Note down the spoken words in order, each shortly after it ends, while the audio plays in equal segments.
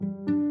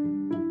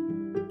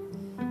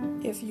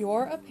If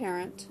you're a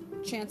parent,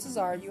 chances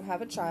are you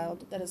have a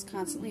child that is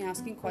constantly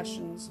asking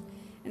questions,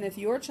 and if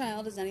your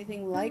child is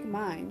anything like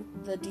mine,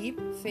 the deep,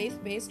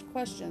 faith-based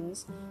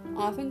questions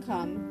often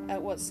come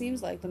at what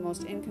seems like the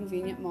most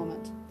inconvenient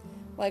moment,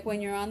 like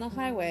when you're on the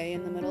highway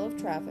in the middle of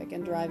traffic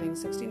and driving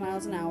 60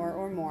 miles an hour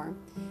or more,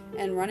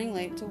 and running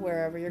late to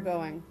wherever you're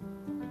going.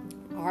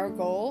 Our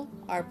goal,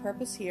 our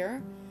purpose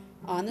here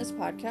on this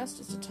podcast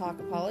is to talk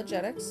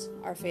apologetics,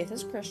 our faith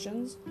as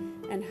Christians,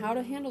 and how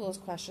to handle those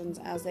questions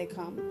as they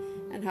come,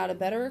 and how to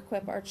better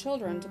equip our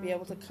children to be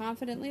able to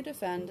confidently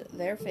defend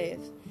their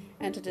faith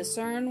and to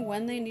discern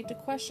when they need to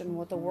question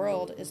what the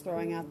world is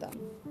throwing at them.